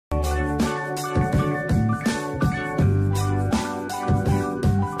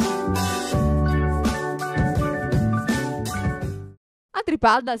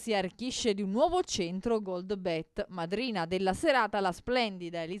Atripalda si arricchisce di un nuovo centro GoldBet. Madrina della serata, la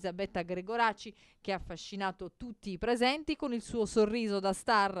splendida Elisabetta Gregoraci, che ha affascinato tutti i presenti con il suo sorriso da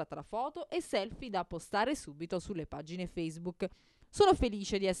star tra foto e selfie da postare subito sulle pagine Facebook. Sono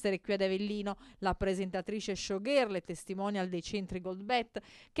felice di essere qui ad Avellino, la presentatrice showgirl e testimonial dei centri GoldBet,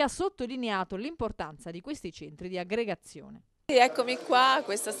 che ha sottolineato l'importanza di questi centri di aggregazione. Eccomi qua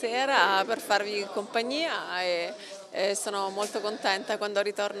questa sera per farvi compagnia e sono molto contenta quando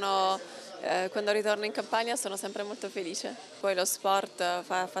ritorno in Campania, sono sempre molto felice. Poi lo sport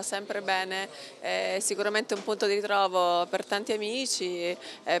fa sempre bene, è sicuramente un punto di ritrovo per tanti amici e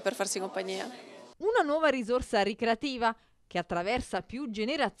per farsi compagnia. Una nuova risorsa ricreativa che attraversa più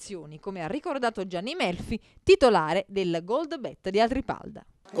generazioni, come ha ricordato Gianni Melfi, titolare del GoldBet di Atripalda.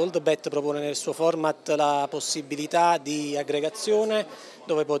 GoldBet propone nel suo format la possibilità di aggregazione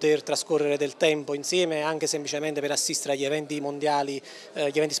dove poter trascorrere del tempo insieme anche semplicemente per assistere agli eventi mondiali,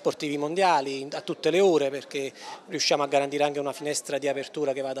 gli eventi sportivi mondiali a tutte le ore, perché riusciamo a garantire anche una finestra di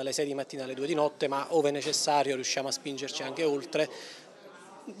apertura che va dalle 6 di mattina alle 2 di notte, ma ove necessario riusciamo a spingerci anche oltre,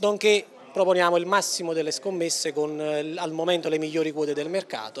 nonché proponiamo il massimo delle scommesse con al momento le migliori quote del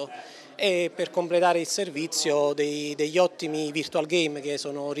mercato e per completare il servizio degli ottimi virtual game che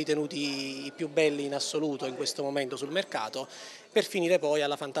sono ritenuti i più belli in assoluto in questo momento sul mercato, per finire poi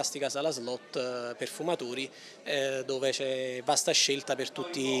alla fantastica sala slot per fumatori dove c'è vasta scelta per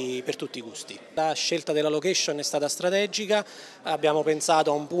tutti i gusti. La scelta della location è stata strategica, abbiamo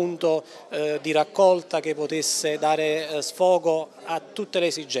pensato a un punto di raccolta che potesse dare sfogo a tutte le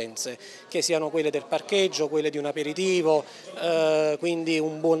esigenze, che siano quelle del parcheggio, quelle di un aperitivo, quindi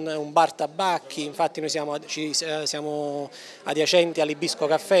un bar tabacchi. Infatti noi siamo adiacenti all'Ibisco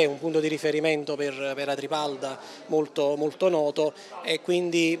Caffè, un punto di riferimento per Atripalda molto noto, e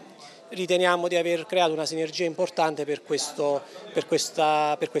quindi riteniamo di aver creato una sinergia importante per questa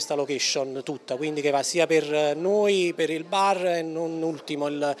location tutta, quindi che va sia per noi, per il bar e non ultimo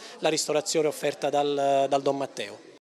la ristorazione offerta dal Don Matteo.